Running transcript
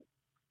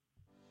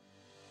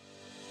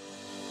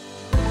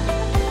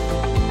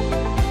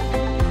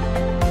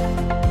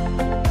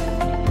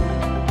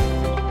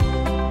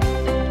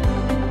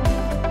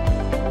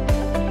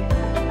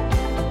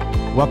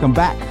Welcome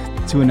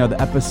back to another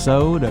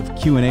episode of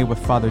Q&A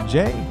with Father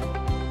Jay.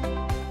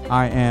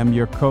 I am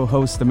your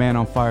co-host, the man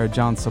on fire,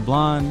 John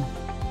Sablon.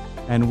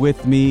 And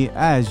with me,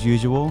 as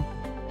usual,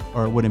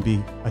 or it wouldn't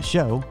be a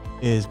show,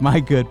 is my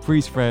good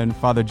priest friend,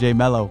 Father Jay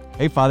Mello.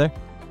 Hey, Father.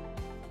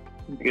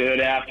 Good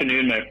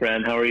afternoon, my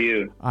friend. How are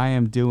you? I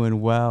am doing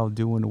well.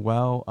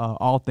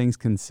 All things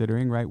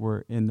considering, right?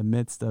 We're in the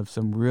midst of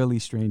some really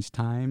strange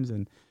times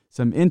and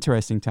some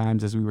interesting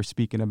times, as we were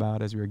speaking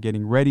about as we were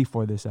getting ready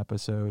for this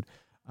episode.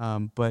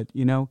 But,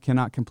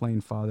 cannot complain,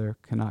 Father,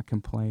 cannot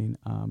complain.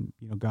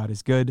 God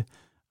is good.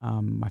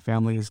 My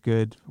family is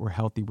good. We're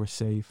healthy. We're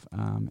safe.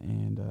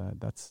 And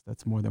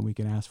that's more than we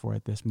can ask for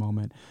at this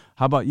moment.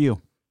 How about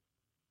you?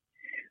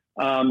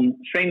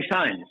 Strange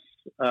times,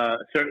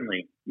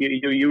 certainly.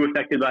 You were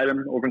affected by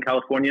them over in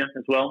California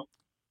as well?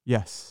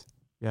 Yes.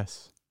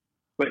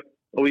 Wait,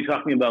 are we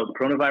talking about the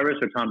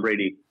coronavirus or Tom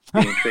Brady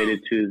being traded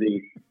to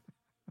the...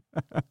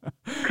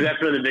 Because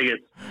that's really the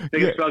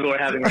biggest struggle we're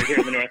having right here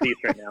in the Northeast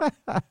right now.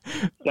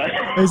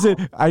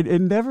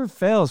 It never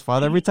fails,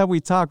 Father. Every time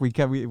we talk, we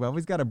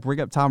always got to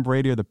bring up Tom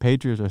Brady or the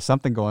Patriots or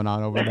something going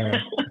on over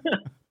there.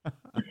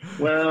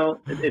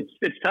 Well,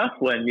 it's tough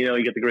when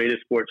you get the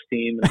greatest sports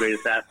team, the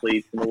greatest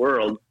athletes in the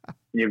world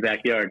in your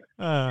backyard.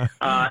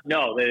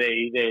 No,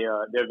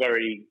 they're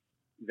very,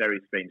 very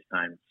strange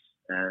times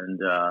and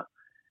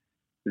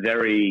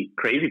very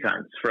crazy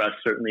times for us,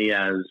 certainly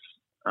as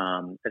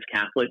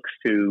Catholics,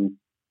 to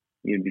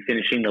be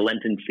finishing the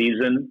Lenten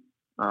season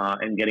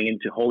and getting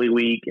into Holy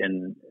Week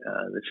and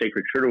the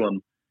Sacred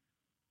Triduum,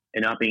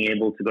 and not being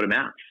able to go to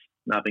Mass,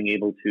 not being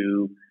able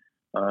to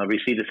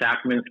receive the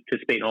sacraments,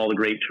 participate in all the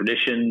great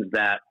traditions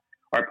that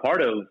are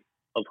part of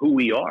who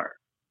we are.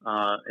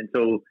 And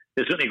so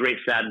there's certainly great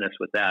sadness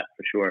with that,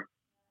 for sure.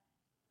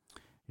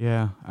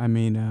 Yeah, I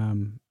mean,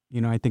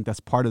 I think that's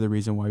part of the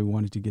reason why we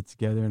wanted to get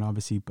together and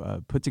obviously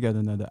put together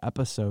another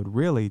episode,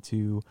 really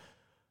to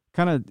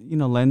kind of,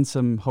 lend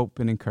some hope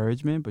and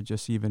encouragement, but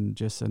just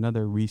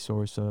another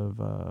resource of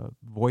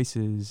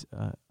voices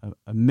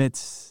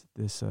amidst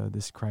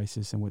this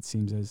crisis and what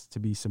seems as to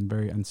be some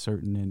very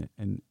uncertain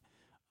and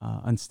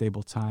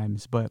unstable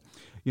times. But,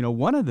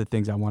 one of the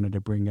things I wanted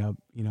to bring up,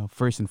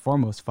 first and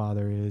foremost,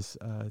 Father, is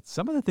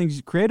some of the things,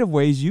 creative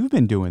ways you've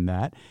been doing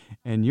that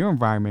in your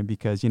environment,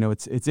 because,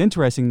 it's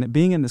interesting that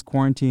being in this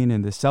quarantine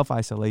and this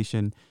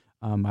self-isolation,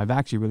 I've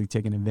actually really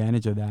taken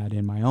advantage of that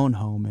in my own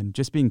home and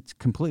just being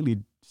completely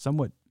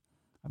somewhat,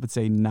 I would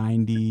say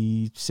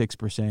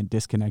 96%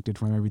 disconnected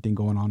from everything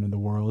going on in the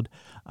world,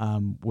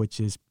 which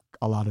is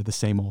a lot of the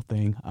same old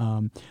thing.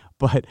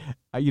 But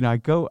I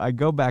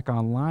go back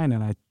online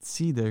and I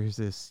see there's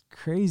this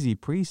crazy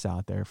priest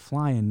out there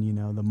flying,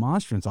 the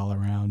monstrance all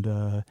around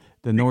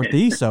the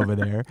Northeast over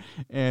there.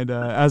 And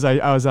as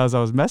I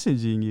was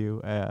messaging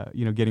you,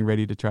 getting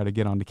ready to try to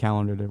get on the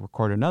calendar to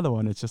record another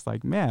one, it's just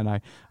like,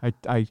 man,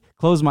 I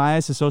close my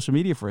eyes to social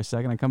media for a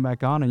second, I come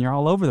back on and you're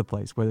all over the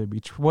place, whether it be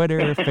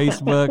Twitter,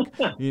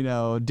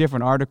 Facebook,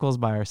 different articles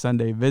by our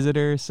Sunday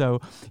visitor. So,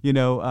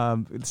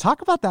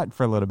 talk about that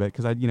for a little bit,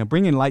 because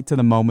bringing light to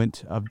the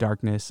moment of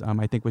darkness,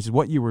 I think, which is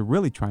what you were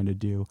really trying to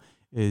do,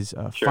 is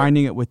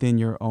finding it within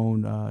your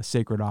own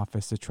sacred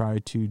office to try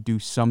to do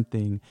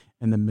something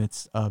in the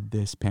midst of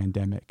this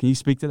pandemic. Can you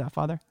speak to that,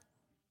 Father?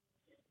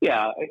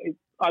 Yeah,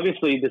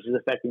 obviously this is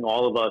affecting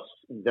all of us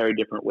in very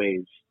different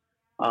ways.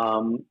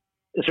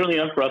 It's certainly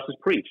not for us as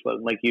priests,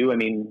 but like you,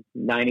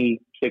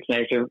 96,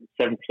 97%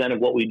 of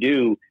what we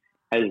do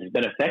has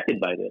been affected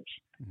by this.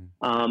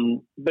 Mm-hmm.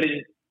 But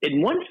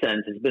in one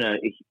sense, it's been a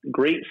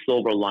great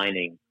silver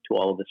lining to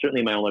all of this.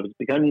 Certainly in my own life, it's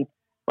become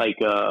like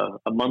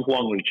a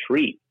month-long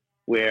retreat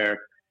where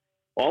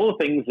all the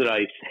things that I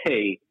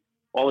say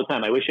all the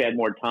time, I wish I had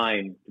more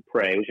time to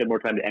pray, I wish I had more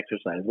time to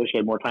exercise, I wish I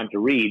had more time to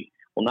read.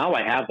 Well, now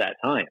I have that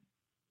time.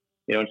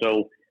 And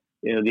so,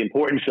 the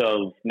importance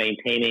of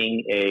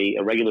maintaining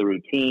a regular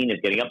routine,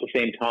 of getting up at the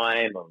same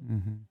time,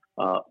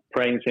 of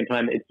praying at the same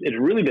time, it's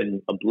really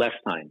been a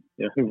blessed time.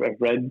 I've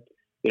read,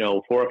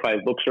 4 or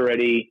 5 books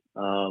already,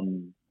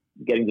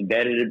 getting to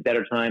bed at a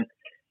better time.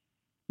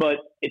 But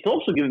it's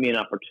also given me an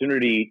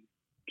opportunity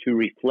to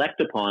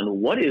reflect upon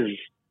what is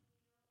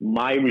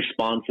my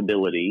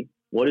responsibility,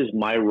 what is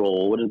my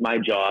role, what is my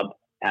job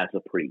as a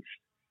priest.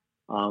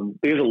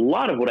 Because a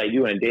lot of what I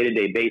do on a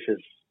day-to-day basis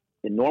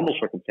in normal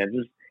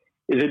circumstances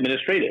is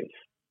administrative,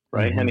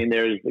 right? Mm-hmm.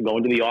 There's the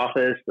going to the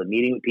office, the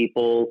meeting with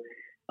people,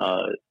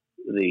 and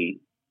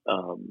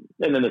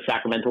then the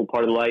sacramental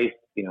part of life,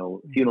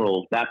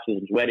 funerals,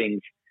 baptisms,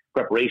 weddings,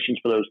 preparations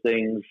for those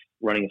things,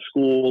 running a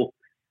school,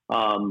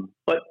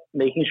 but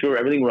making sure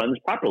everything runs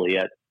properly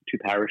at 2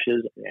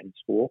 parishes and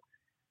school.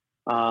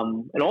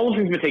 And all those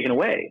things have been taken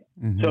away.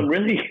 Mm-hmm. So I'm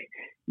really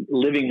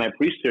living my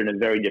priesthood in a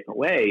very different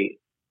way,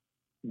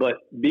 but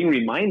being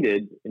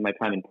reminded in my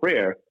time in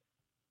prayer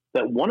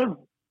that one of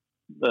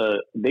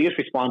the biggest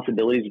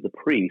responsibilities of the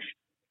priest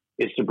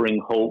is to bring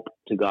hope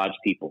to God's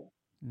people,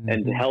 mm-hmm.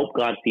 and to help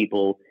God's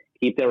people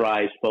keep their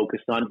eyes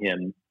focused on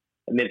Him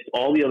amidst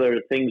all the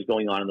other things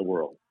going on in the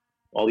world,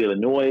 all the other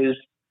noise,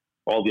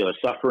 all the other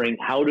suffering.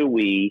 How do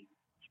we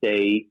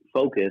stay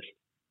focused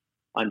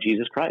on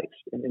Jesus Christ,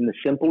 and the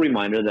simple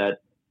reminder that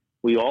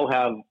we all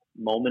have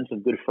moments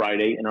of Good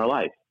Friday in our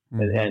life.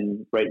 Mm-hmm.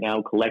 And right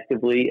now,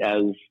 collectively,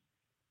 as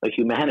a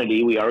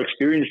humanity, we are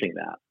experiencing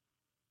that.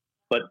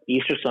 But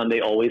Easter Sunday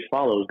always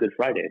follows Good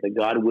Friday, that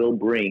God will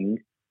bring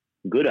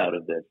good out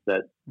of this,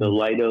 that the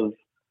light of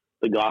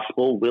the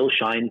gospel will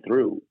shine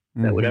through,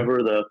 that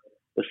whatever the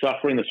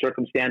suffering, the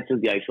circumstances,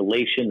 the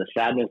isolation, the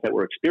sadness that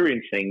we're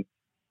experiencing,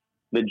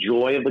 the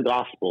joy of the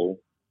gospel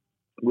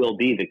will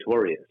be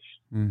victorious.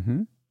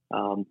 Mm-hmm.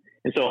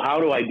 And so how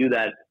do I do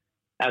that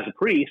as a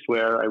priest,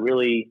 where I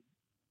really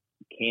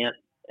can't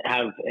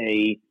have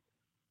a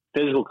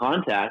physical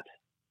contact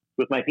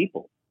with my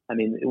people? I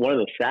mean, one of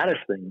the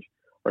saddest things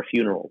are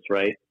funerals,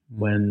 right?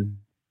 When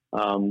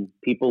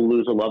people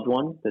lose a loved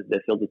one,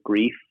 they're filled with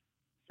grief,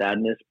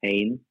 sadness,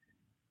 pain.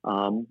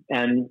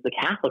 And the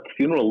Catholic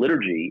funeral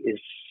liturgy is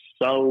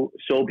so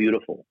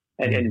beautiful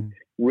and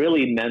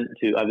really meant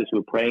to, obviously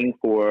we're praying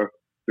for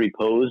the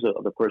repose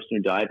of the person who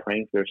died,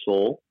 praying for their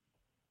soul,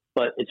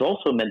 but it's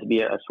also meant to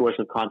be a source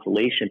of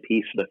consolation,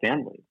 peace for the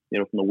family,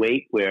 from the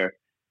wake where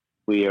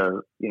we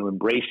are,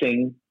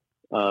 embracing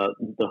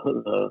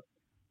the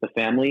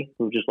family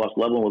who just lost a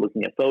loved one. We're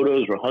looking at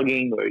photos, we're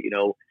hugging, or,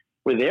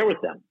 we're there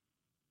with them,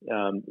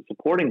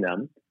 supporting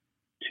them,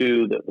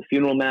 to the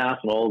funeral mass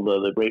and all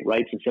the great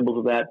rites and symbols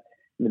of that,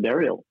 and the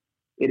burial.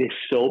 It is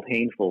so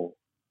painful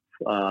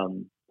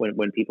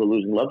when people are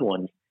losing loved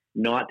ones,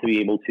 not to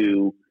be able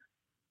to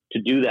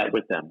do that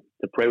with them,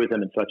 to pray with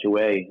them in such a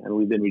way. And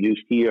we've been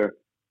reduced here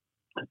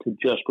to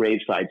just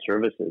graveside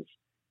services.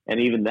 And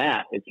even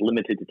that, it's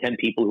limited to 10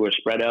 people who are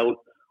spread out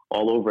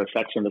all over a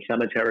section of the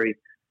cemetery.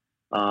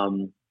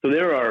 So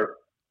there are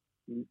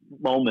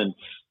moments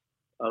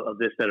of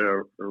this that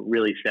are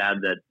really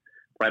sad that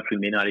perhaps we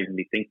may not even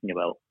be thinking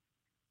about.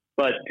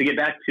 But to get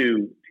back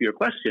to your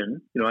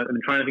question, I've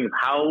been trying to think of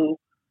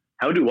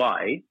how do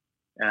I,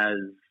 as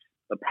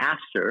a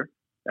pastor,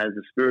 as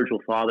a spiritual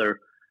father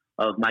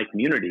of my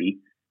community,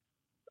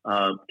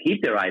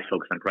 keep their eyes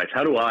focused on Christ?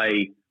 How do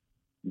I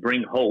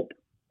bring hope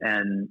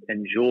and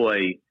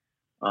joy,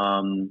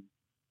 and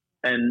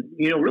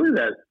really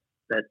that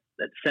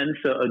sense,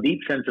 a deep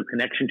sense of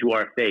connection to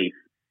our faith,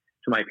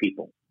 to my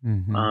people?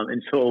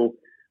 And so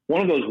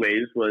one of those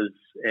ways was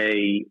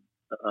a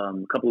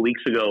couple of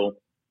weeks ago,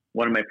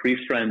 one of my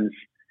priest friends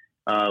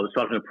was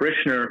talking to a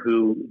parishioner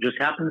who just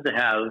happens to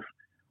have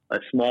a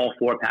small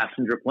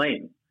 4-passenger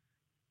plane.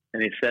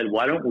 And he said,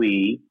 why don't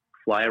we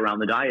fly around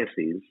the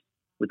diocese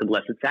with the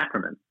Blessed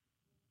Sacrament?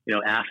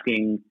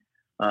 Asking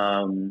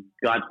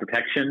God's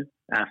protection,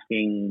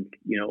 asking,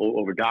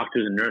 over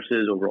doctors and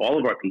nurses, over all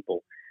of our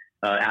people,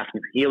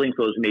 asking for healing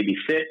for those who may be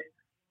sick.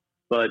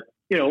 But,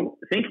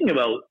 thinking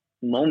about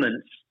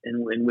moments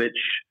in which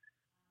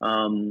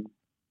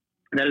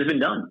that has been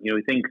done.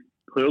 We think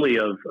clearly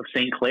of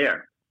St.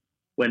 Clare,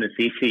 when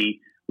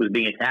Assisi was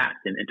being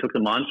attacked, and took the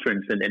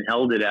monstrance and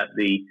held it at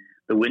the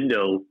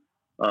window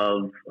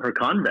of her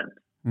convent,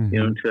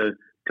 to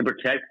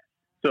protect.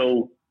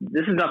 So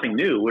this is nothing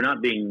new. We're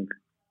not being,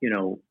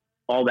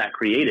 all that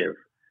creative.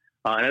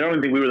 And I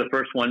don't think we were the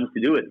first ones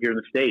to do it here in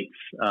the States.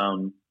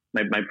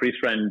 My priest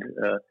friend,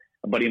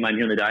 a buddy of mine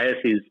here in the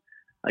diocese,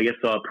 I guess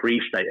saw a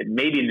priest,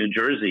 maybe in New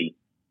Jersey,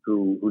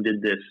 who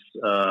did this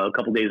a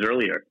couple days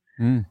earlier.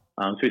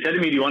 So he said to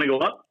me, do you want to go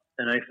up?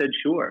 And I said,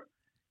 sure.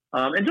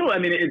 And so,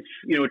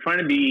 it's, trying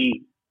to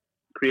be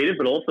creative,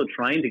 but also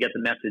trying to get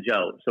the message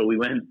out. So we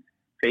went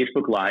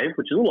Facebook Live,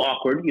 which is a little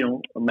awkward.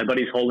 My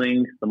buddy's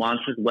holding the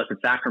monstrance of the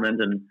Blessed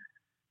Sacrament, and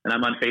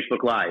I'm on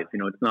Facebook Live.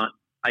 It's not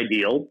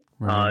ideal.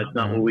 It's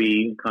not what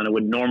we kind of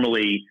would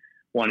normally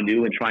want to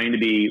do, and trying to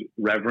be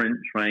reverent,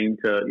 trying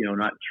to,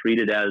 not treat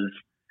it as,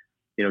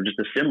 just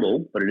a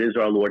symbol, but it is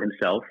our Lord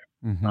himself.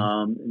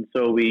 And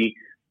so we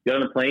got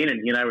on the plane, and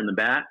he and I were in the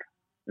back,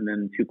 and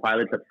then 2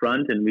 pilots up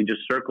front, and we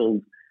just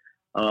circled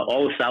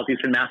all of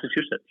southeastern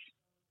Massachusetts.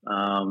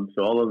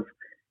 So all of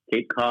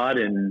Cape Cod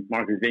and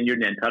Martha's Vineyard,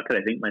 Nantucket.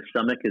 I think my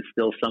stomach is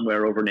still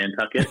somewhere over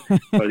Nantucket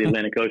or the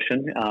Atlantic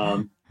Ocean.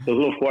 Those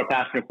little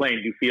 4-passenger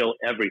planes, you feel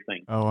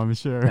everything. Oh, I'm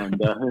sure. And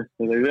there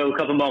were a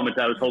couple moments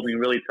I was holding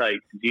really tight.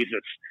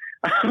 Jesus,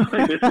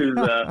 this is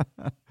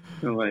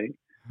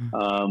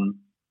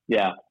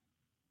yeah.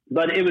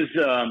 But it was,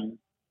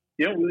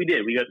 we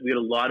did. We got a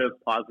lot of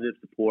positive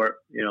support.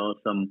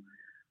 Some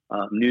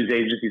news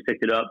agencies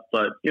picked it up,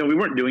 but we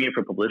weren't doing it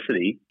for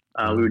publicity.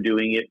 We were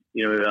doing it,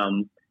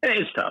 and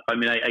it's tough. I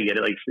get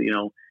it. Like,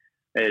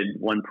 I had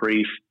one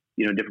priest,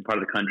 different part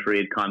of the country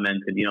had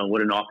commented,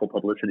 what an awful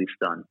publicity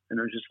stunt. And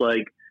I was just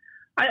like,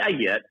 I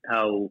get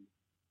how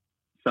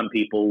some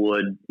people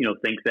would,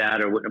 think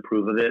that or wouldn't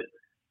approve of it,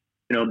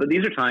 but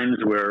these are times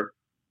where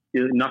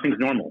nothing's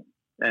normal,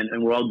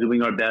 and we're all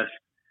doing our best.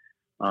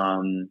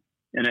 And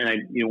I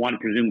want to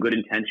presume good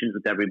intentions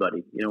with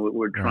everybody.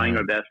 We're trying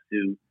our best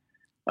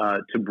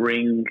to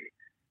bring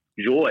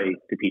joy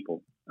to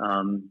people.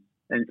 And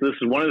so this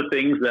is one of the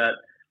things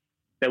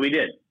that we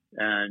did.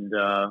 And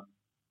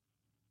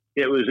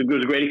it was a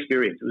great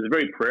experience. It was a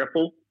very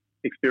prayerful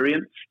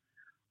experience.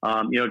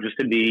 Just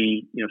to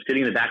be,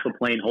 sitting in the back of a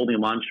plane, holding a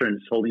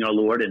monstrance, holding our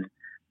Lord, and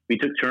we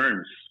took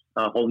turns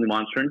holding the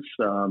monstrance.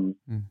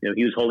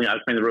 He was holding, I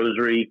was praying the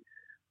rosary.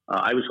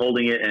 I was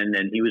holding it, and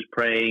then he was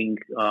praying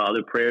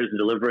other prayers and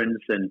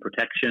deliverance and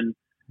protection.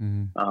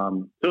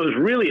 So it was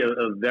really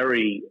a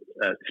very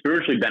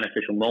spiritually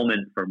beneficial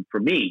moment for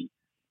me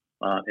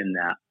in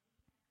that.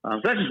 So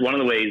that's just one of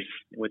the ways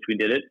in which we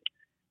did it.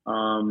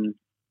 And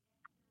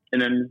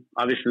then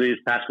obviously this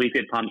past week we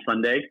had Palm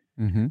Sunday,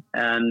 and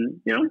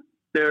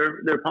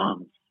they're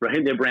palms,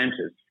 right? They're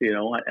branches.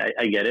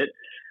 I get it,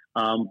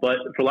 but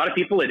for a lot of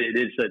people,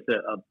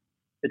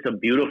 it's a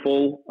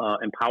beautiful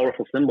and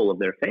powerful symbol of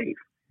their faith.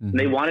 And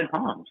they wanted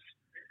palms,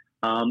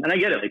 and I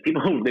get it. Like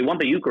people, they want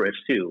the Eucharist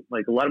too.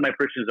 Like a lot of my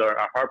parishioners are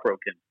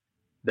heartbroken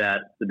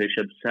that the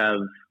bishops have,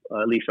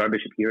 at least our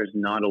bishop here, is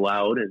not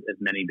allowed, as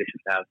many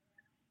bishops have,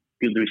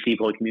 people to receive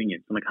Holy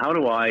Communion. So I'm like, how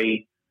do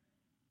I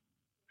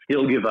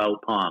still give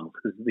out palms?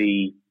 Because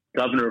the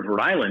governor of Rhode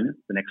Island,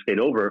 the next state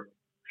over,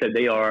 said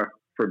they are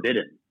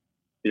forbidden.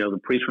 The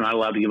priests were not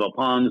allowed to give out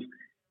palms,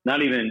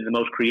 not even in the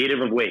most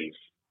creative of ways.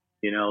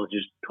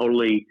 Just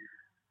totally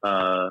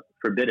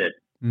forbid it.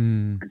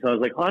 And so I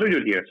was like, how do we do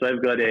it here? So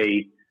I've got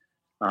a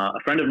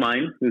friend of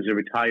mine who's a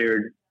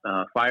retired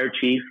fire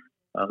chief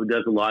who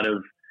does a lot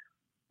of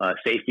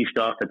safety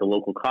stuff at the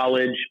local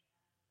college.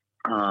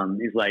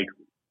 He's like,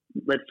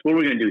 what are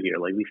we going to do here?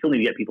 Like, we still need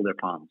to get people their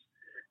palms.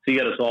 So he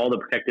got us all the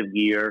protective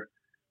gear.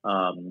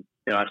 So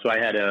I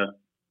had a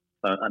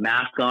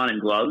mask on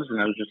and gloves,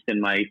 and I was just in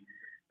my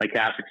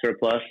Catholic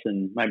surplice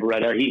and my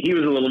Beretta. He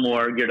was a little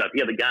more geared up. He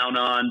had the gown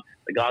on,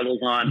 the goggles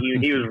on.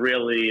 He was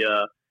really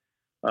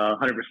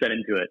 100%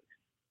 into it.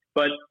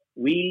 But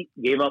we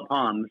gave out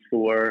palms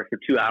for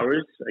 2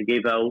 hours. I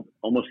gave out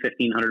almost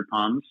 1,500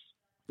 palms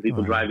to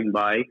people driving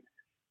by.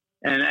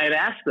 And I had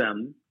asked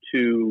them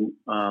to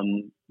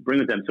bring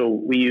with them. So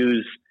we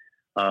use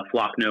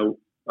Flocknote,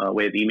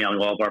 way of emailing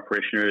all of our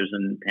parishioners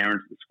and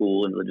parents at the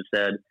school and religious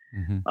ed,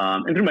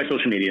 and through my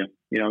social media,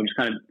 just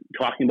kind of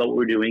talking about what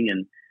we're doing.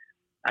 And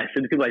I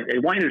said to people, I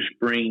want you to just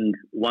bring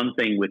one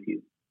thing with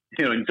you.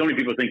 And so many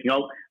people are thinking, I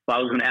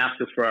was going to ask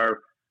us for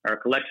our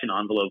collection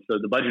envelopes, so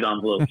the budget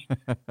envelopes.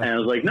 And I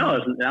was like, no,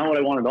 that's not what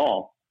I want at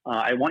all.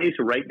 I want you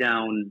to write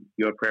down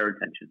your prayer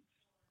intentions.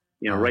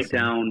 Awesome. Write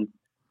down,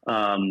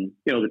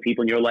 the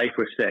people in your life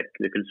who are sick,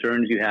 the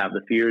concerns you have,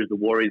 the fears, the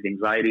worries, the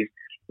anxieties.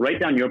 Write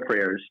down your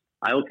prayers.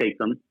 I will take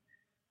them.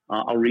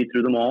 I'll read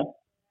through them all,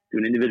 do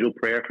an individual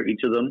prayer for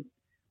each of them,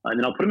 and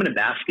then I'll put them in a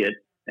basket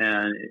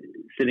and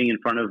sitting in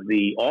front of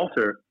the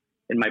altar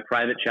in my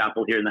private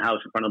chapel here in the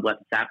house in front of the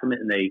Blessed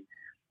Sacrament, and they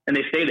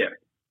stay there.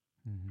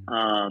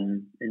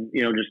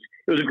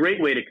 It was a great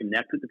way to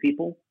connect with the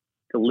people,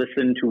 to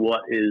listen to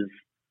what is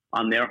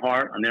on their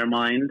heart, on their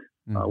mind,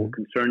 what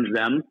concerns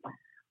them,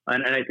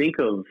 and I think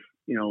of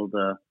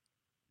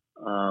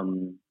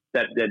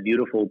that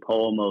beautiful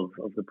poem of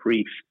the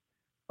priest.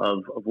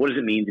 Of what does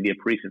it mean to be a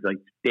priest? It's like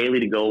daily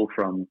to go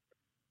from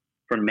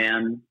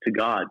man to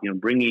God,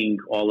 bringing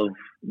all of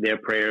their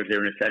prayers,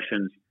 their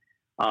intercessions.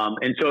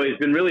 And so it's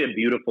been really a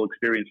beautiful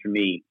experience for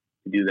me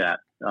to do that.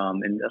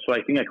 And so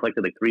I think I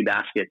collected like 3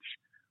 baskets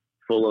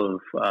full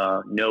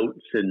of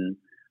notes. And,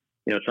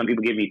 some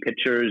people gave me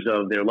pictures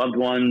of their loved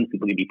ones.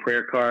 People gave me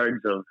prayer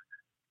cards of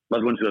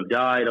loved ones who have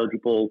died. Other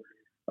people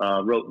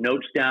wrote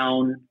notes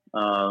down.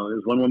 There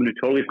was one woman who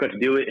totally forgot to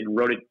do it and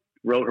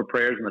wrote her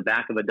prayers on the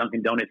back of a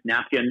Dunkin' Donuts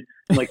napkin.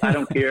 I'm like, I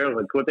don't care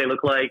like what they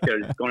look like. They're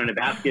just going in a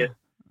basket.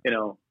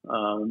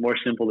 More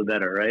simple the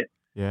better, right?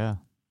 Yeah.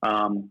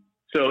 And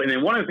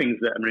then one of the things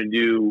that I'm going to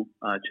do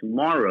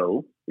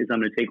tomorrow is I'm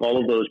going to take all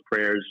of those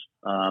prayers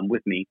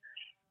with me,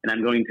 and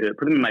I'm going to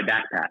put them in my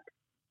backpack.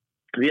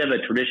 We have a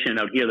tradition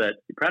out here that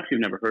perhaps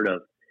you've never heard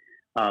of.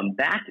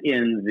 Back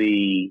in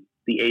the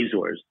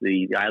Azores,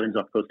 the islands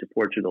off the coast of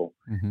Portugal,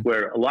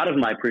 where a lot of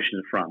my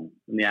parishioners are from,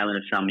 in the island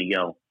of San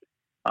Miguel.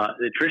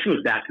 The tradition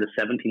was back to the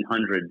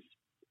 1700s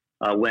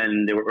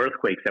when there were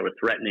earthquakes that were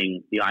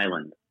threatening the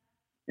island.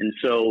 And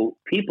so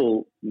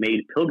people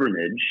made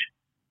pilgrimage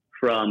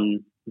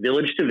from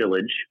village to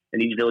village,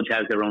 and each village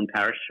has their own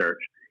parish church.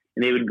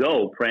 And they would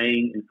go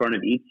praying in front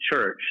of each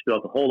church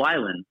throughout the whole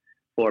island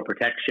for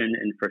protection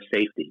and for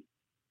safety.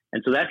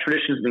 And so that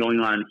tradition has been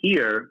going on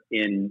here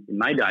in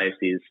my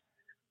diocese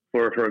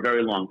for a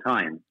very long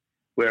time,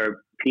 where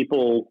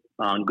people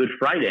on Good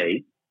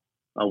Friday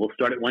will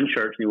start at one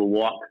church and they will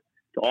walk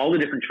to all the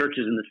different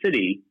churches in the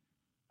city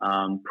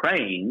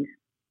praying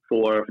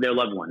for their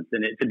loved ones.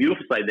 And it's a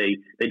beautiful sight.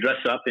 They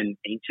dress up in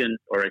ancient,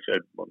 or actually,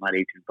 well, not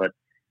ancient, but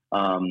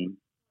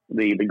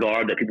the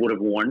garb that people would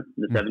have worn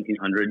in the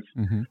 1700s.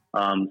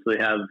 So they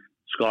have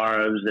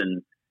scarves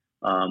and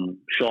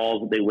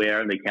shawls that they wear,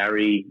 and they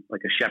carry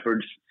like a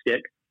shepherd's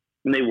stick,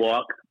 and they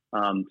walk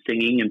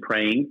singing and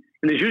praying.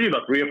 And there's usually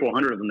about 300 or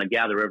 400 of them that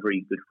gather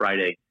every Good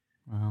Friday.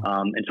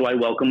 Wow. And so I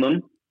welcome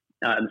them.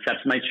 The steps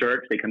of my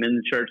church. They come in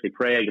the church, they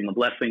pray, I give them a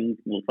blessing,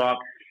 we'll talk.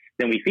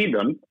 Then we feed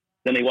them.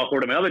 Then they walk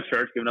over to my other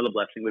church, give another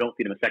blessing. We don't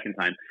feed them a second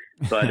time.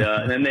 But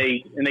and then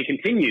they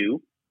continue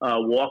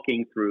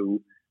walking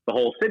through the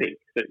whole city.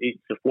 So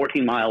it's a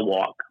 14-mile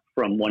walk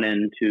from one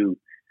end to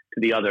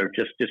the other,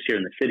 just here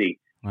in the city.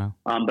 Wow.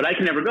 But I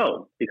can never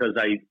go because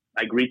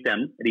I greet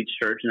them at each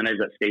church, and then I've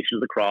got Station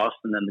of the Cross,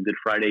 and then the Good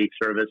Friday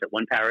service at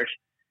one parish,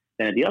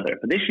 then at the other.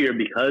 But this year,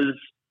 because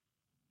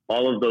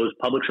all of those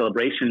public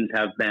celebrations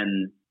have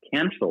been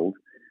canceled,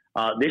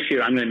 this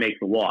year I'm going to make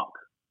the walk.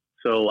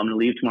 So I'm going to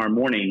leave tomorrow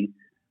morning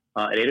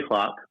at 8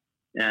 o'clock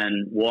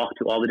and walk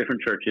to all the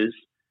different churches,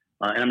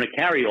 and I'm going to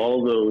carry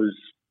all those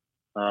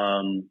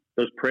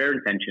prayer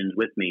intentions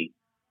with me,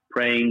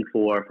 praying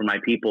for my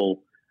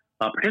people,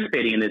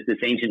 participating in this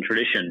ancient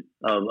tradition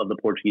of the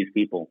Portuguese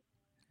people.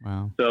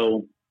 Wow.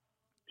 So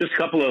just a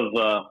couple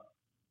of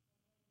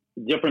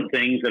different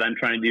things that I'm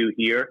trying to do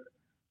here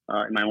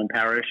in my own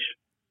parish.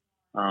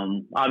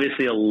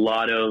 Obviously, a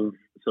lot of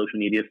social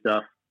media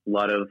stuff, a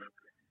lot of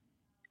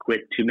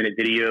quick 2-minute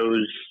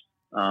videos,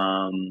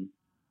 a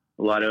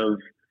lot of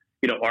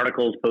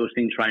articles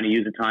posting, trying to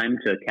use the time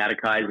to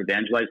catechize,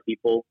 evangelize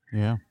people.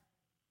 Yeah.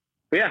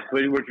 But yeah,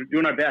 we're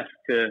doing our best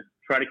to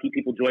try to keep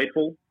people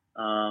joyful.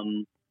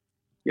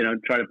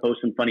 Try to post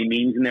some funny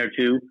memes in there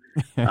too,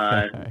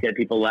 get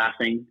people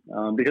laughing,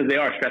 because they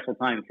are stressful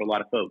times for a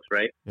lot of folks,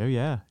 right? Oh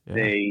yeah.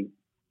 They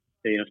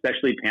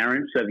especially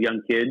parents who have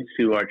young kids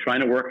who are trying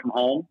to work from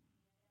home,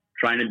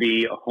 trying to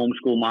be a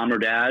homeschool mom or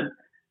dad.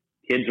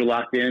 Kids are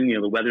locked in.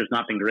 The weather's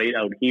not been great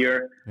out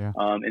here,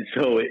 and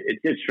so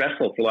it's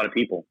stressful for a lot of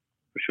people,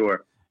 for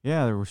sure.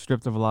 Yeah, we're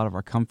stripped of a lot of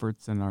our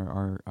comforts and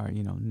our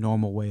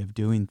normal way of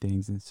doing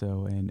things, and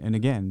so and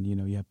again,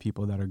 you have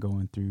people that are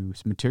going through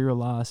some material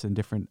loss and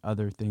different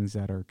other things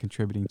that are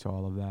contributing to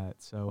all of that.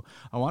 So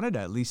I wanted to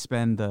at least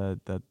spend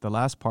the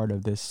last part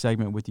of this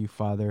segment with you,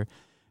 Father,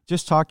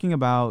 just talking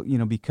about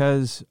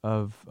because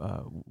of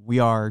we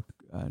are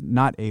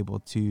not able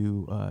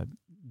to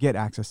get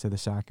access to the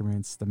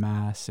sacraments, the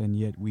Mass, and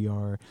yet we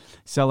are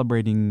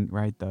celebrating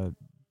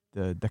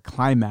the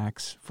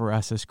climax for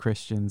us as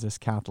Christians, as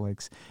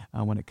Catholics,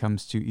 when it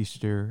comes to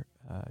Easter,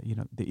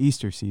 the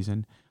Easter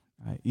season,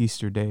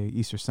 Easter Day,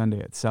 Easter Sunday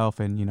itself.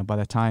 And, by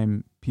the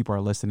time people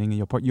are listening,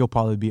 you'll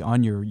probably be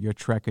on your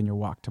trek and your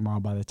walk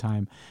tomorrow by the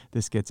time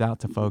this gets out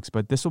to folks.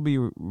 But this will be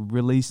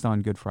released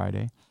on Good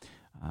Friday,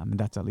 and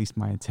that's at least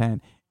my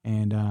intent.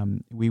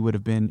 And we would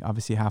have been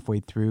obviously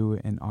halfway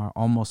through and are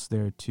almost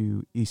there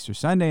to Easter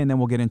Sunday. And then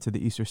we'll get into the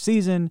Easter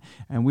season.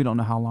 And we don't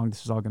know how long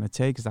this is all going to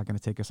take. Is that going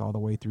to take us all the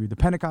way through the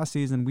Pentecost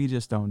season? We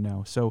just don't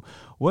know. So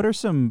what are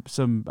some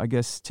I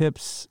guess,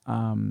 tips,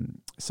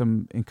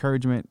 some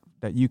encouragement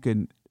that you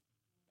can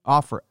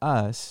offer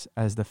us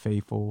as the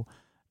faithful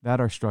that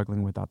are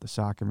struggling without the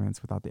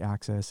sacraments, without the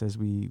access, as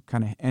we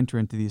kind of enter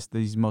into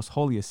these most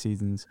holiest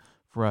seasons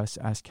for us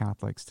as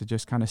Catholics, to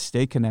just kind of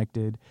stay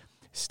connected,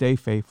 stay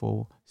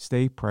faithful,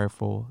 stay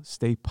prayerful,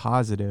 stay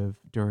positive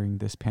during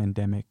this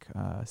pandemic,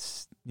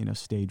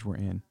 stage we're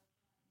in?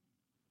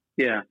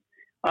 Yeah.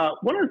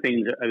 One of the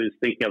things I was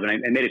thinking of, and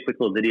I made a quick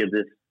little video of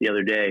this the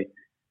other day.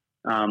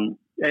 I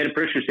had a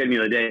parishioner say to me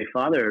the other day,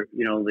 Father,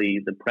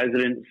 the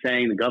president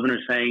saying, the governor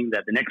saying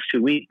that the next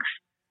 2 weeks,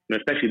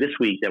 especially this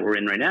week that we're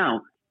in right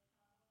now,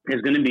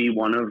 is going to be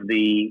one of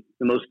the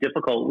most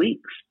difficult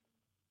weeks.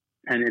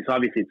 And it's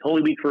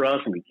Holy Week for us,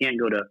 and we can't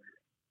go to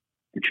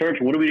the church.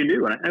 What are we to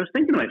do? And I was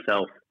thinking to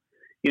myself,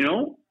 this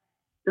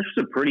was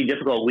a pretty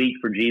difficult week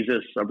for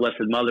Jesus, our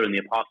Blessed Mother, and the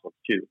apostles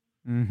too.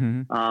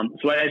 Mm-hmm.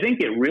 So I think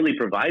it really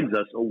provides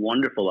us a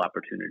wonderful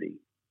opportunity.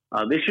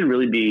 This should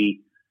really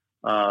be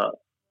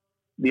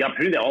the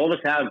opportunity that all of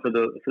us have for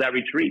that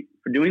retreat,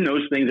 for doing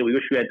those things that we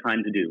wish we had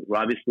time to do. We're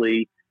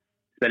obviously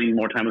spending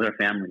more time with our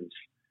families.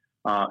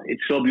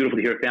 It's so beautiful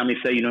to hear a family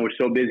say, we're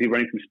so busy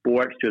running from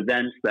sports to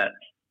events that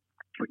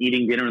we're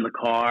eating dinner in the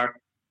car.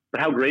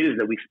 But how great is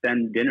that we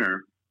spend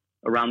dinner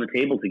around the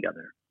table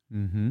together?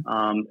 Mm-hmm.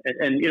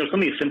 And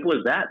something as simple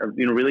as that, of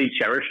really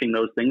cherishing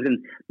those things and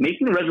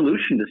making a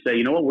resolution to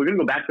say, we're going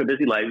to go back to our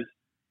busy lives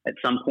at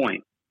some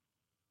point.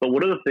 But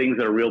what are the things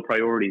that are real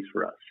priorities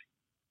for us?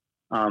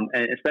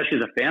 And especially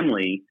as a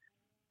family,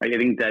 I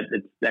think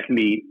that can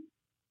be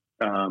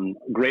a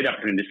great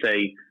opportunity to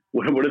say,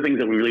 what are the things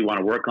that we really want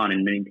to work on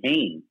and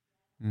maintain,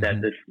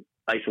 that this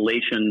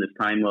isolation, this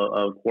time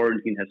of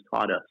quarantine has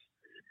taught us.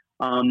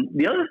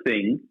 The other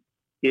thing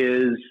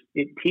is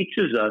it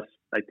teaches us,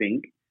 I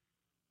think,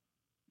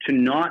 to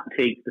not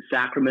take the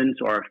sacraments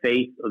or our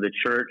faith or the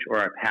church or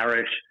our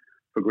parish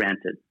for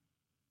granted,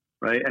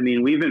 right? I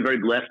mean, we've been very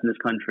blessed in this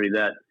country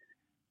that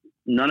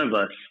none of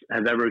us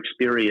have ever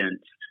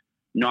experienced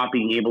not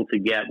being able to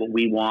get what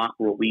we want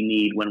or what we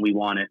need when we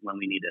want it, when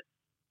we need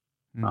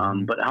it.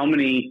 Mm-hmm. But how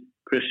many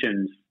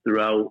Christians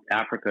throughout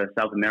Africa,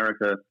 South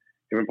America,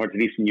 different parts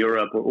of Eastern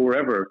Europe, or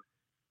wherever,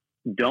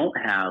 don't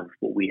have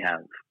what we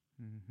have?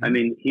 Mm-hmm. I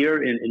mean,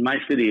 here in my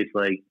city, it's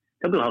like,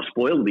 tell people how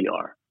spoiled we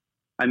are.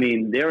 I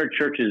mean, there are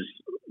churches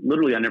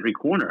literally on every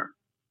corner.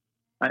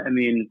 I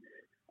mean,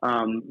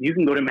 you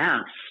can go to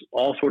Mass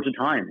all sorts of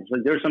times.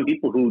 Like, there are some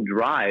people who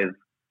drive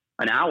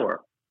an hour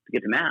to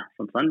get to Mass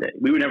on Sunday.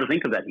 We would never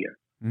think of that here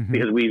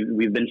because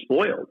we've been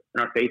spoiled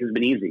and our faith has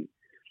been easy.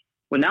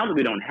 Well, now that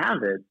we don't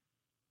have it,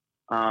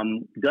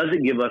 does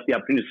it give us the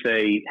opportunity to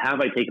say,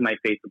 have I taken my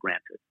faith for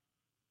granted?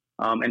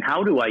 And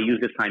how do I use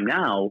this time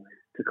now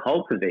to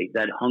cultivate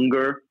that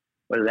hunger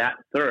or that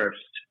thirst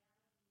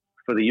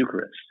for the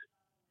Eucharist,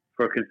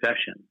 for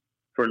confession,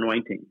 for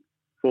anointing,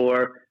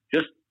 for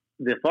just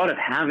the thought of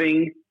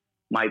having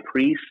my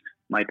priest,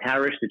 my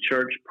parish, the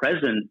church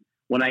present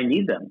when I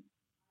need them,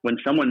 when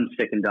someone's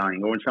sick and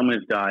dying or when someone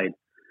has died.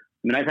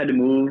 I mean, I've had to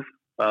move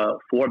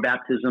 4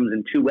 baptisms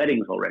and 2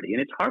 weddings already,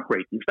 and it's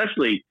heartbreaking,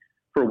 especially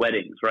for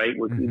weddings, right?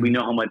 We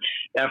know how much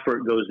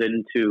effort goes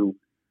into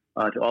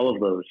to all of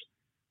those.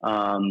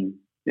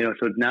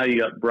 So now you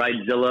got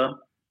Bridezilla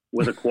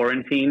with a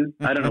quarantine.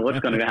 I don't know what's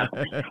going to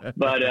happen,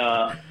 but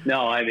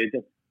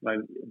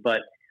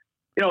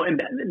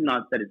and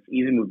not that it's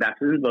easy to move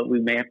baptisms, but we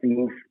may have to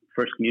move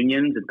first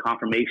communions and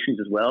confirmations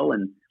as well,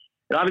 and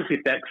it obviously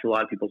affects a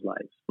lot of people's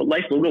lives. But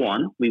life will go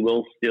on. We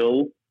will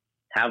still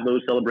have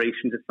those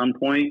celebrations at some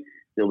point.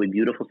 There'll be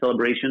beautiful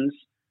celebrations,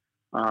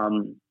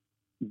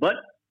 but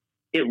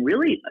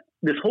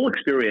this whole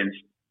experience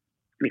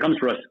becomes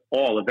for us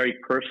all a very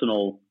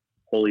personal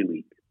Holy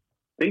Week.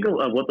 Think of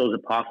what those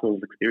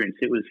apostles experienced.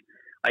 It was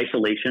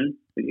isolation.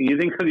 You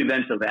think of the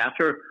events of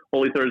after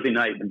Holy Thursday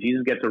night when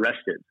Jesus gets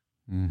arrested,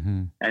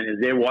 and as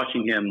they're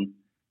watching him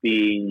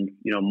being,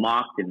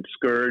 mocked and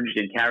scourged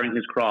and carrying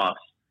his cross,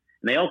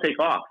 and they all take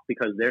off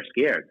because they're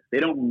scared. They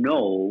don't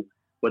know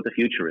what the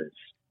future is.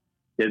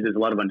 There's a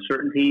lot of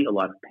uncertainty, a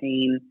lot of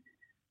pain.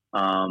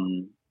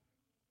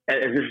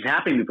 As this is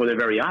happening before their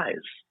very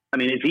eyes. I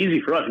mean, it's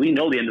easy for us. We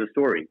know the end of the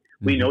story.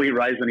 We know he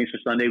rises on Easter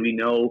Sunday. We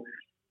know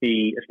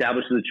he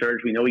establishes the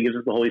church. We know he gives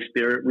us the Holy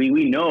Spirit.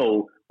 We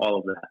know all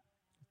of that.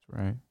 That's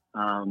right.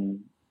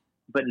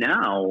 But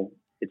now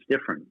it's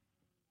different.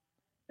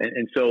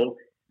 And so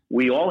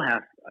we all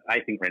have,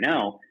 I think right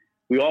now,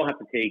 we all have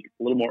to take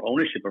a little more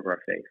ownership of our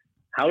faith.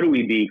 How do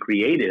we be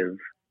creative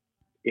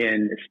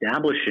in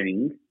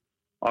establishing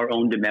our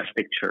own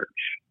domestic church,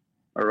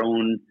 our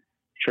own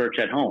church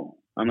at home?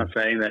 I'm not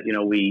saying that,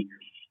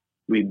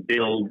 we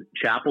build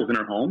chapels in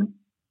our home,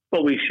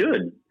 but we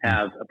should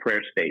have a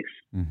prayer space,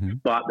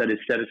 spot that is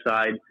set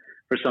aside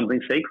for something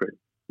sacred.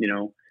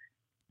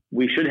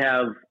 We should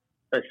have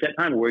a set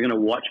time where we're going to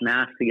watch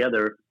Mass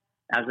together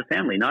as a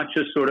family, not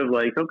just sort of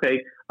like,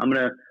 okay, I'm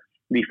going to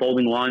be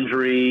folding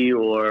laundry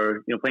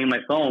or, playing my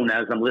phone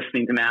as I'm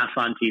listening to Mass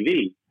on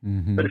TV.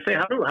 But to say,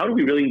 how do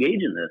we really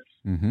engage in this?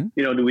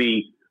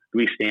 Do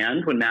we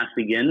stand when Mass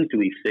begins? Do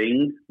we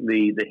sing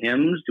the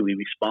hymns? Do we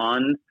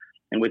respond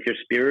and with your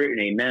Spirit and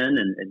Amen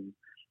and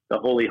the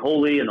Holy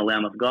Holy and the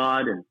Lamb of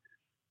God? And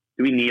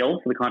do we kneel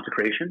for the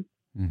consecration?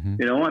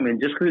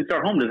 Just because it's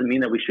our home doesn't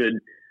mean that we should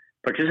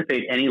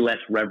participate any less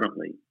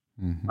reverently.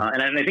 And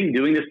I think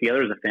doing this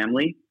together as a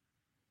family,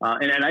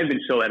 and I've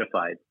been so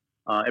edified.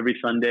 Every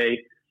Sunday,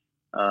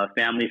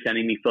 family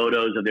sending me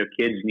photos of their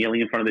kids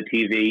kneeling in front of the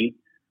TV.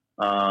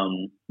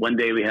 One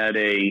day we had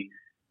a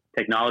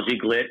technology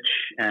glitch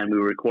and we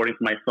were recording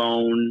from my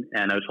phone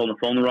and I was holding the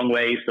phone the wrong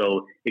way,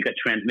 so it got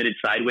transmitted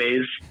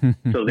sideways.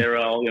 So they're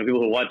all, people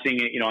who are watching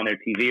it, on their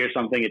TV or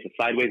something, it's a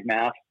sideways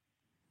Mass.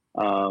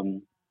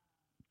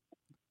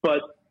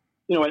 But,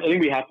 I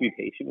think we have to be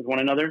patient with one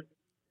another.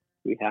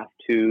 We have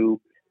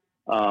to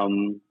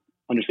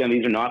understand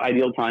these are not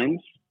ideal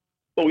times,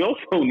 but we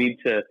also need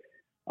to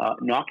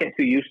not get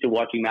too used to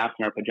watching Mass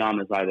in our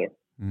pajamas either,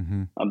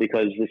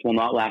 because this will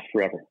not last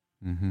forever.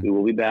 We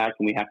will be back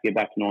and we have to get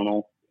back to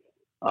normal.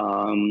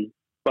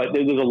 But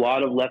there's a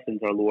lot of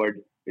lessons our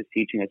Lord is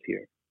teaching us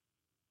here.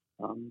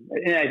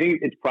 And I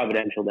think it's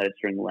providential that it's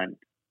during Lent,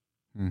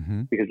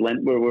 because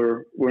Lent,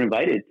 we're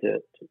invited to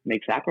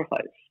make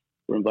sacrifice.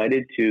 We're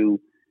invited to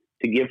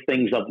give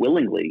things up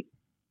willingly.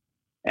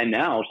 And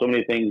now so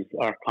many things,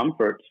 our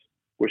comforts,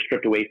 were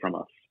stripped away from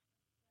us.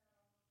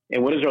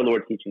 And what is our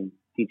Lord teaching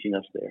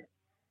us there?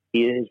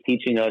 He is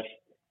teaching us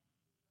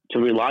to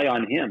rely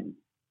on him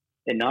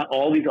and not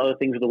all these other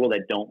things of the world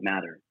that don't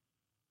matter.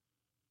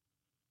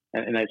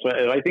 And so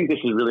I think this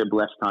is really a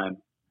blessed time.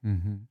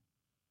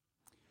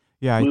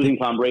 Yeah, losing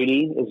Tom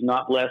Brady is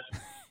not blessed,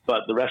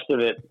 but the rest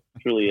of it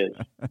truly is.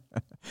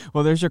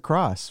 Well, there's your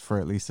cross for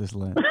at least this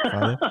Lent,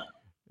 Father.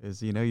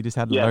 You just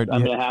had to learn.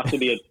 I'm gonna have to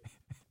be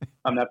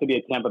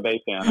a Tampa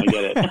Bay fan. I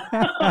get it.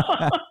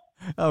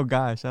 Oh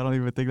gosh, I don't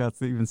even think that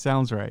even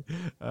sounds right.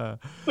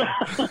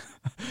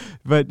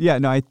 But yeah,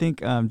 no, I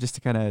think just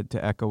to kind of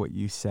to echo what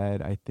you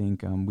said, I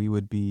think we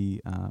would be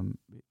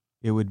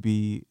it would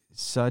be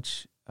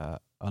such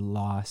a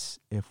loss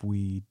if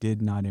we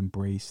did not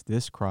embrace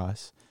this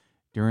cross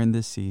during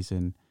this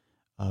season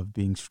of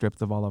being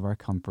stripped of all of our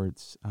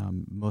comforts,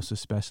 most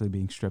especially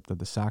being stripped of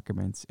the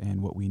sacraments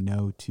and what we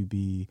know to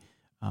be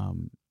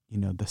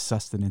the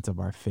sustenance of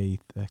our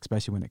faith,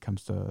 especially when it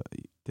comes to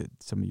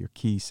some of your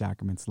key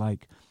sacraments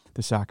like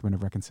the sacrament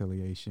of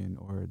reconciliation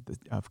or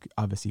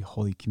obviously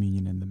Holy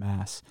Communion and the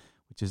Mass,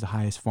 which is the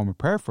highest form of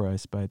prayer for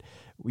us. But,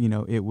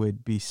 it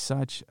would be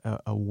such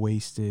a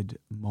wasted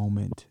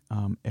moment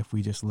if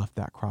we just left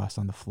that cross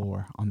on the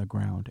floor, on the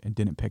ground, and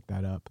didn't pick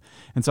that up.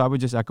 And so I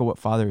would just echo what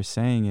Father is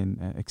saying,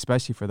 and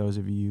especially for those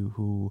of you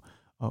who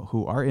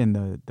who are in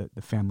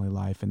the family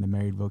life and the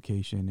married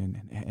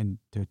vocation, and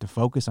to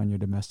focus on your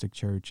domestic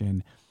church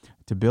and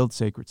to build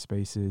sacred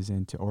spaces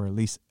and to, or at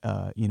least,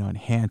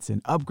 enhance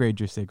and upgrade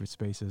your sacred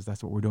spaces.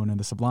 That's what we're doing in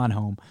the Sublime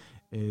home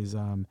is,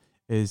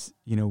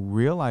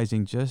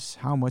 realizing just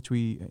how much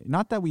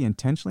not that we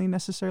intentionally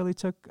necessarily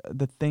took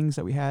the things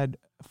that we had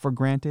for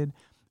granted,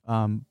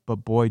 but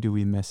boy, do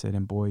we miss it.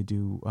 And boy,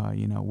 do,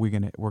 we're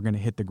going to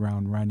hit the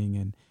ground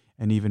running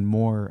and even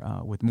more,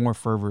 with more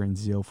fervor and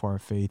zeal for our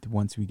faith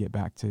once we get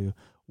back to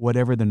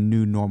whatever the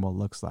new normal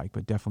looks like,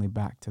 but definitely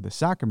back to the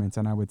sacraments.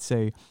 And I would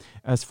say,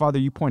 as Father,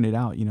 you pointed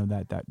out,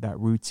 that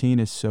routine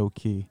is so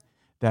key.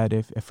 That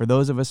if for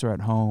those of us who are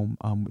at home,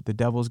 the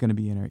devil's going to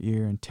be in our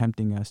ear and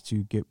tempting us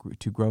to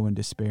grow in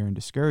despair and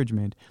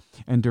discouragement,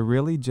 and to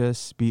really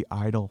just be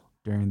idle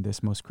during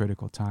this most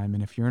critical time.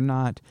 And if you're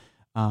not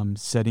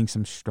setting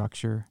some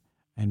structure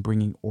and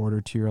bringing order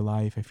to your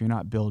life, if you're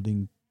not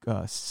building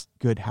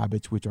good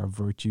habits, which are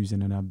virtues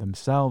in and of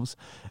themselves,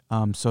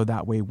 so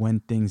that way when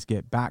things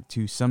get back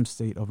to some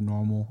state of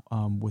normal,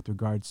 with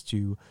regards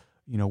to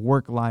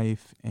work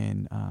life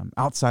and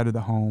outside of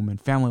the home, and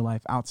family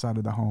life outside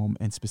of the home,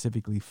 and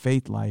specifically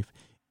faith life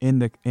in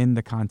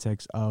the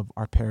context of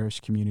our parish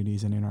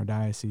communities and in our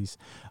diocese,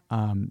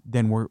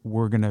 then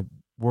we're gonna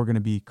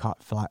be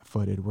caught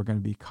flat-footed. We're gonna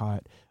be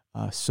caught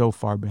so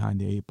far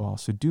behind the 8 ball.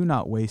 So do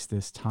not waste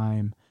this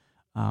time.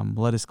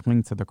 Let us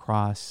cling to the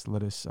cross.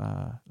 Let us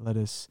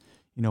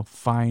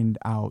find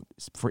out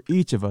for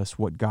each of us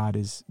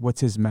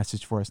what's his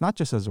message for us, not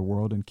just as a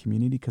world and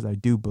community, because I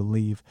do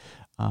believe,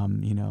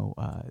 the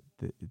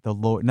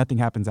Lord, nothing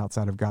happens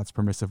outside of God's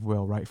permissive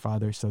will, right,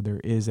 Father? So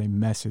there is a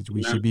message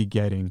we should be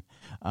getting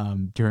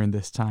during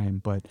this time,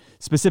 but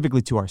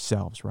specifically to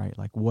ourselves, right?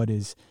 Like what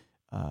is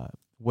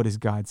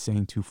God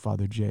saying to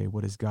Father Jay?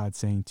 What is God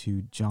saying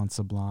to John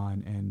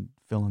Sablon and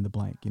fill in the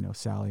blank,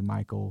 Sally,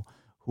 Michael,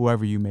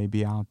 whoever you may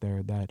be out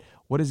there, that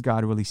what is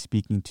God really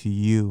speaking to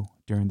you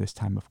during this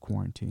time of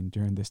quarantine,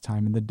 during this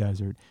time in the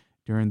desert,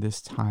 during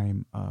this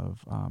time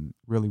of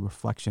really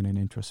reflection and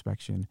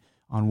introspection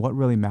on what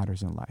really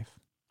matters in life?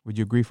 Would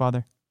you agree,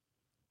 Father?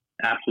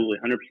 Absolutely,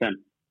 100%.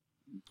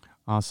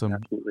 Awesome.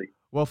 Absolutely.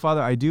 Well,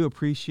 Father, I do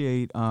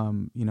appreciate,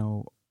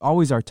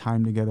 always our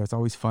time together. It's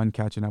always fun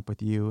catching up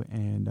with you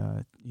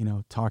and,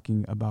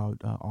 talking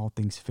about all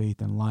things faith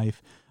and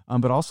life,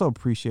 but also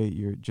appreciate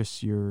your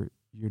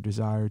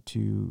desire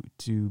to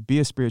be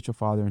a spiritual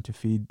father and to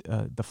feed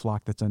the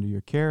flock that's under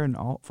your care, and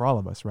for all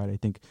of us, right? I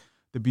think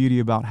the beauty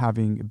about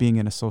being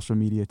in a social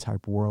media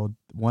type world,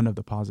 one of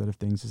the positive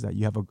things is that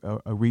you have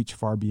a reach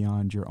far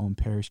beyond your own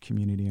parish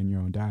community and your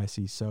own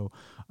diocese. So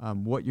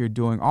what you're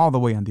doing all the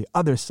way on the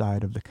other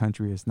side of the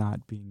country is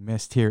not being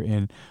missed here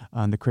in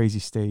the crazy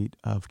state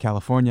of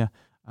California.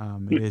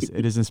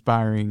 It is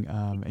inspiring.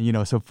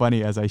 And, so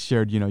funny, as I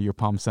shared, your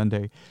Palm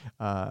Sunday,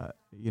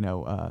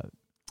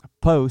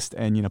 post,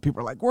 and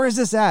people are like, where is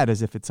this at,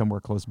 as if it's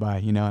somewhere close by,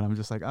 and I'm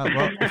just like, oh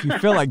well, if you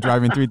feel like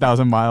driving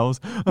 3,000 miles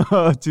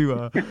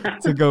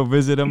to go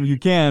visit him, you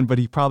can, but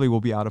he probably will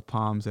be out of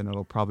Palms, and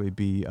it'll probably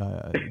be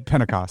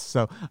Pentecost,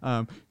 so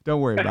don't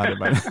worry about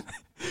it.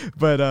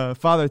 But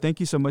Father, thank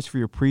you so much for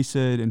your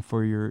priesthood and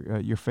for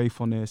your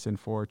faithfulness and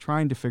for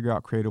trying to figure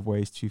out creative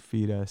ways to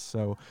feed us.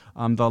 So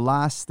the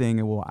last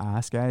thing we'll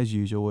ask, as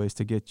usual, is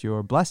to get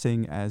your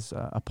blessing as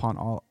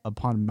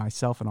upon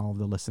myself and all of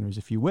the listeners,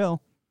 if you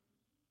will.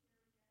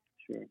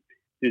 Sure.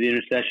 Through the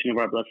intercession of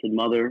our Blessed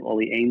Mother, all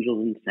the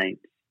angels and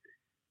saints,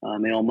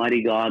 may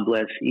Almighty God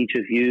bless each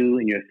of you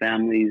and your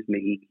families. May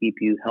He keep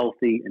you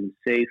healthy and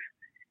safe.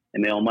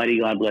 And may Almighty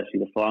God bless you,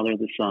 the Father,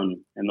 the Son,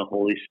 and the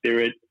Holy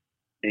Spirit.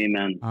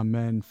 Amen.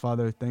 Amen.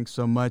 Father, thanks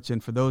so much.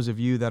 And for those of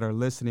you that are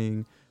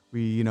listening,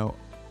 we,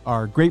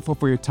 are grateful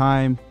for your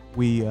time.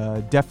 We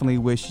definitely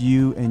wish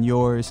you and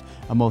yours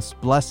a most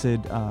blessed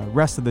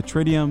rest of the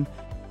Triduum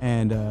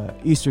and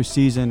Easter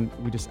season.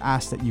 We just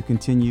ask that you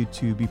continue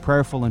to be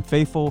prayerful and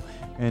faithful,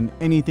 and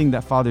anything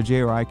that Father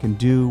Jay or I can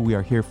do, we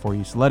are here for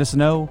you. So let us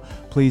know.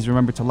 Please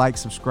remember to like,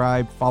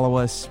 subscribe, follow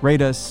us,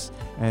 rate us,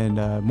 and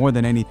more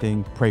than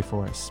anything, pray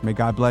for us. May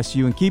God bless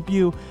you and keep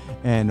you,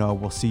 and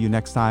we'll see you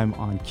next time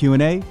on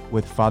Q&A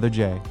with Father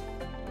Jay.